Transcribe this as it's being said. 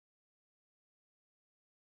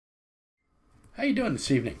How you doing this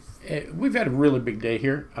evening? We've had a really big day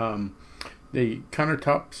here. The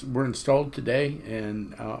countertops were installed today,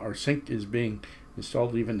 and our sink is being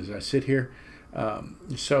installed even as I sit here.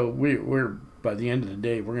 So we're by the end of the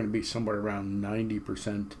day, we're going to be somewhere around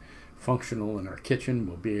 90% functional in our kitchen.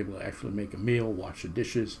 We'll be able to actually make a meal, wash the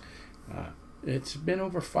dishes. It's been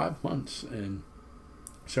over 5 months, and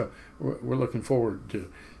so we're looking forward to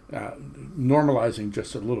normalizing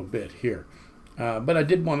just a little bit here. But I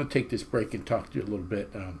did want to take this break and talk to you a little bit.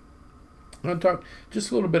 I want to talk just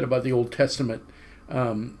a little bit about the Old Testament,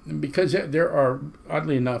 because there are,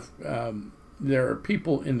 oddly enough, there are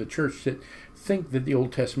people in the church that think that the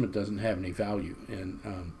Old Testament doesn't have any value,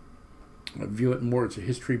 and view it more as a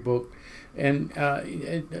history book. And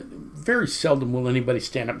very seldom will anybody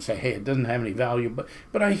stand up and say, hey, it doesn't have any value.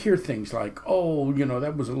 But I hear things like, oh,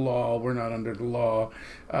 that was a law. We're not under the law.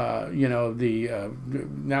 Now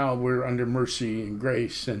we're under mercy and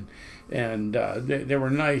grace. And there were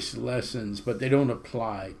nice lessons, but they don't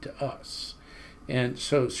apply to us. And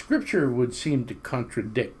so Scripture would seem to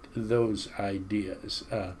contradict those ideas.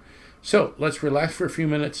 So let's relax for a few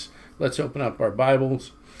minutes. Let's open up our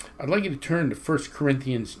Bibles. I'd like you to turn to 1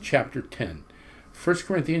 Corinthians chapter 10. 1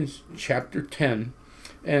 Corinthians chapter 10.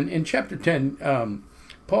 And in chapter 10,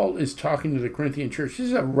 Paul is talking to the Corinthian church. This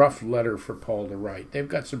is a rough letter for Paul to write. They've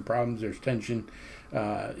got some problems. There's tension.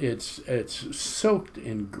 It's soaked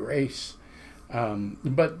in grace.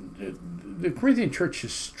 But the Corinthian church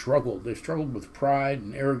has struggled. They've struggled with pride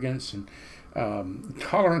and arrogance and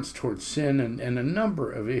tolerance towards sin and a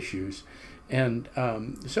number of issues. And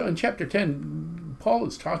so in chapter 10, Paul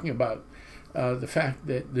is talking about the fact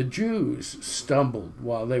that the Jews stumbled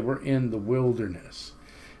while they were in the wilderness.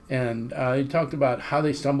 And he talked about how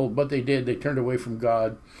they stumbled, what they did. They turned away from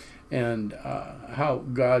God, and how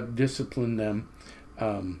God disciplined them.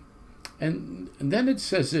 And then it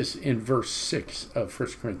says this in verse 6 of 1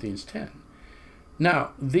 Corinthians 10.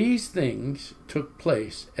 Now, these things took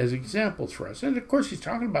place as examples for us. And of course, he's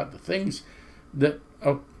talking about the things that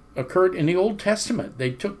occurred in the Old Testament.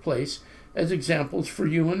 They took place as examples for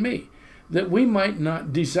you and me, that we might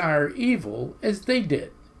not desire evil as they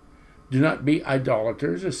did. Do not be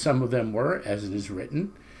idolaters, as some of them were, as it is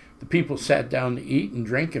written. The people sat down to eat and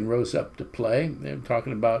drink and rose up to play. They're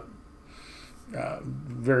talking about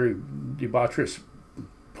very debaucherous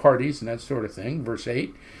parties and that sort of thing. Verse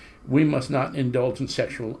 8, we must not indulge in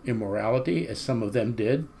sexual immorality, as some of them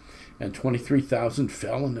did, and 23,000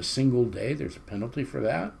 fell in a single day. There's a penalty for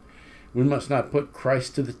that. We must not put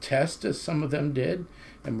Christ to the test, as some of them did,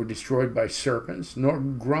 and were destroyed by serpents, nor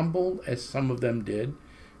grumble, as some of them did,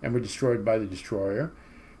 and were destroyed by the destroyer.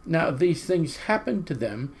 Now, these things happened to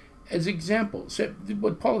them as examples. So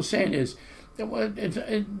what Paul is saying is,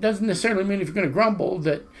 it doesn't necessarily mean if you're going to grumble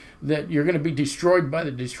that you're going to be destroyed by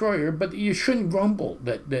the destroyer, but you shouldn't grumble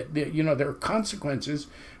that there are consequences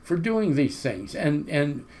for doing these things.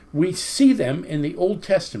 And we see them in the Old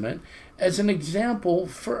Testament as an example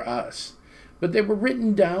for us. But they were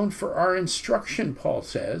written down for our instruction, Paul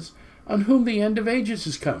says, on whom the end of ages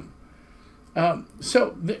has come.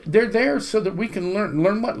 So they're there so that we can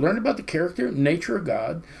learn what? Learn about the character and nature of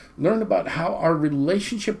God. Learn about how our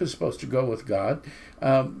relationship is supposed to go with God.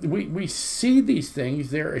 We see these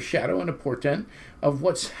things. They're a shadow and a portent of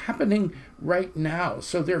what's happening right now.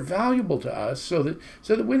 So they're valuable to us so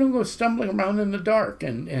that we don't go stumbling around in the dark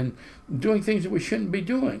and doing things that we shouldn't be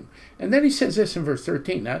doing. And then he says this in verse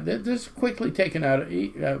 13. Now, this is quickly taken out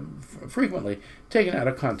of, frequently taken out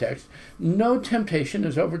of context. No temptation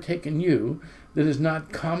has overtaken you that is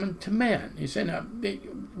not common to man. He's saying, now,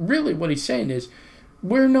 really what he's saying is,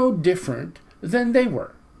 we're no different than they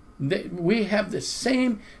were. We have the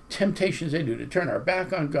same temptations they do, to turn our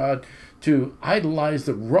back on God, to idolize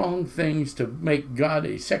the wrong things, to make God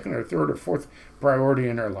a second or third or fourth priority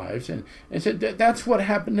in our lives. And so that's what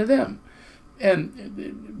happened to them.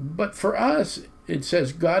 But for us, it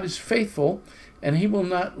says God is faithful, and he will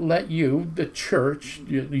not let you, the church,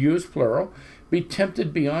 you is plural, be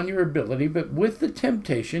tempted beyond your ability, but with the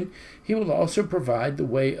temptation, he will also provide the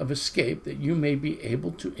way of escape that you may be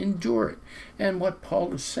able to endure it. And what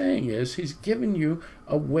Paul is saying is he's given you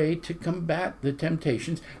a way to combat the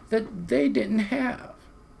temptations that they didn't have.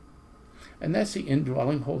 And that's the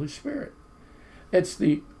indwelling Holy Spirit. It's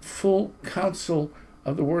the full counsel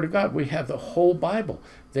of the Word of God. We have the whole Bible.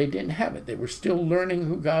 They didn't have it. They were still learning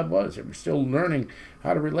who God was. They were still learning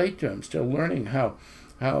how to relate to him, still learning how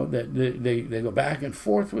that they go back and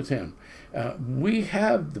forth with him. We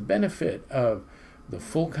have the benefit of the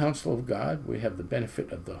full counsel of God. We have the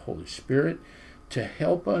benefit of the Holy Spirit to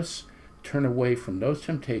help us turn away from those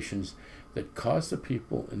temptations that caused the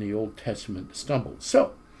people in the Old Testament to stumble.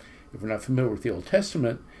 So If we're not familiar with the Old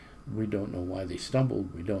Testament, we don't know why they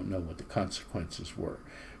stumbled. We don't know what the consequences were.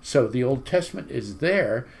 So the Old Testament is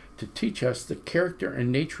there to teach us the character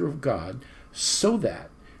and nature of God so that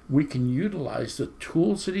we can utilize the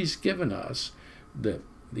tools that he's given us, the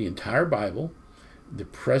entire Bible, the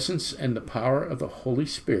presence and the power of the Holy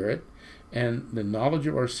Spirit, and the knowledge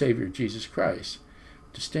of our Savior, Jesus Christ,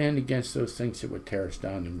 to stand against those things that would tear us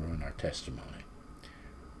down and ruin our testimony.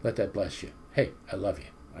 Let that bless you. Hey, I love you.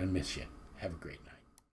 I miss you. Have a great night.